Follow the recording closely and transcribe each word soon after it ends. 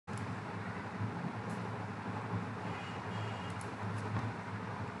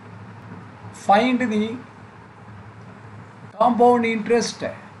find the compound interest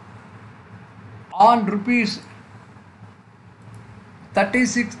on rupees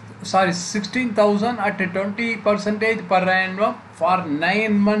 16,000 at 20% per annum for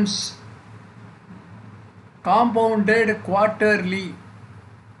 9 months compounded quarterly.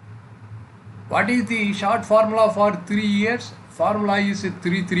 What is the short formula for 3 years? Formula is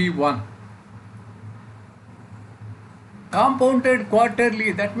 331. Compounded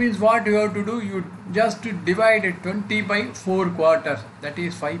quarterly, that means what you have to do? You just divide 20 by 4 quarters, that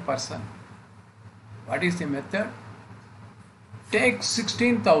is 5%. What is the method? Take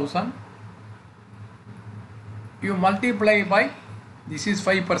 16,000, you multiply by, this is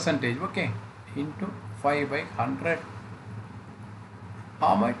 5%, okay, into 5 by 100.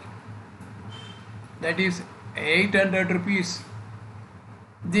 How much? That is 800 rupees.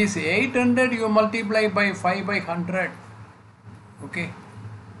 This 800 you multiply by 5 by 100. Okay,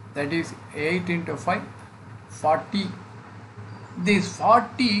 that is 8 into 5, 40. This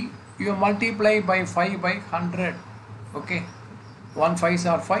 40 you multiply by 5 by 100. Okay, 1 5s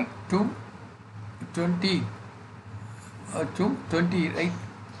are 5, 2, 20, 20, right?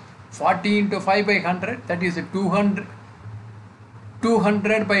 40 into 5 by 100, that is 200.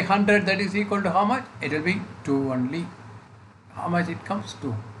 200 by 100, that is equal to how much? It will be 2 only. How much it comes?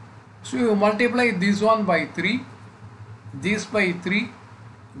 2. So you multiply this one by 3, this by 3,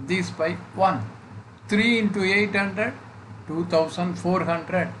 this by 1. 3 into 800,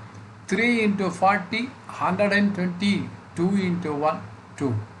 2400. 3 into 40, 120. 2 into 1,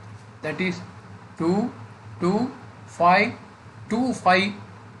 2. That is 2, 2, 5, 2, 5,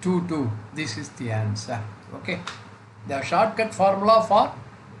 2, 2. This is the answer. Okay. The shortcut formula for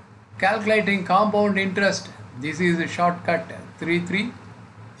calculating compound interest. This is a shortcut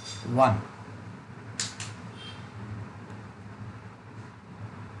 331.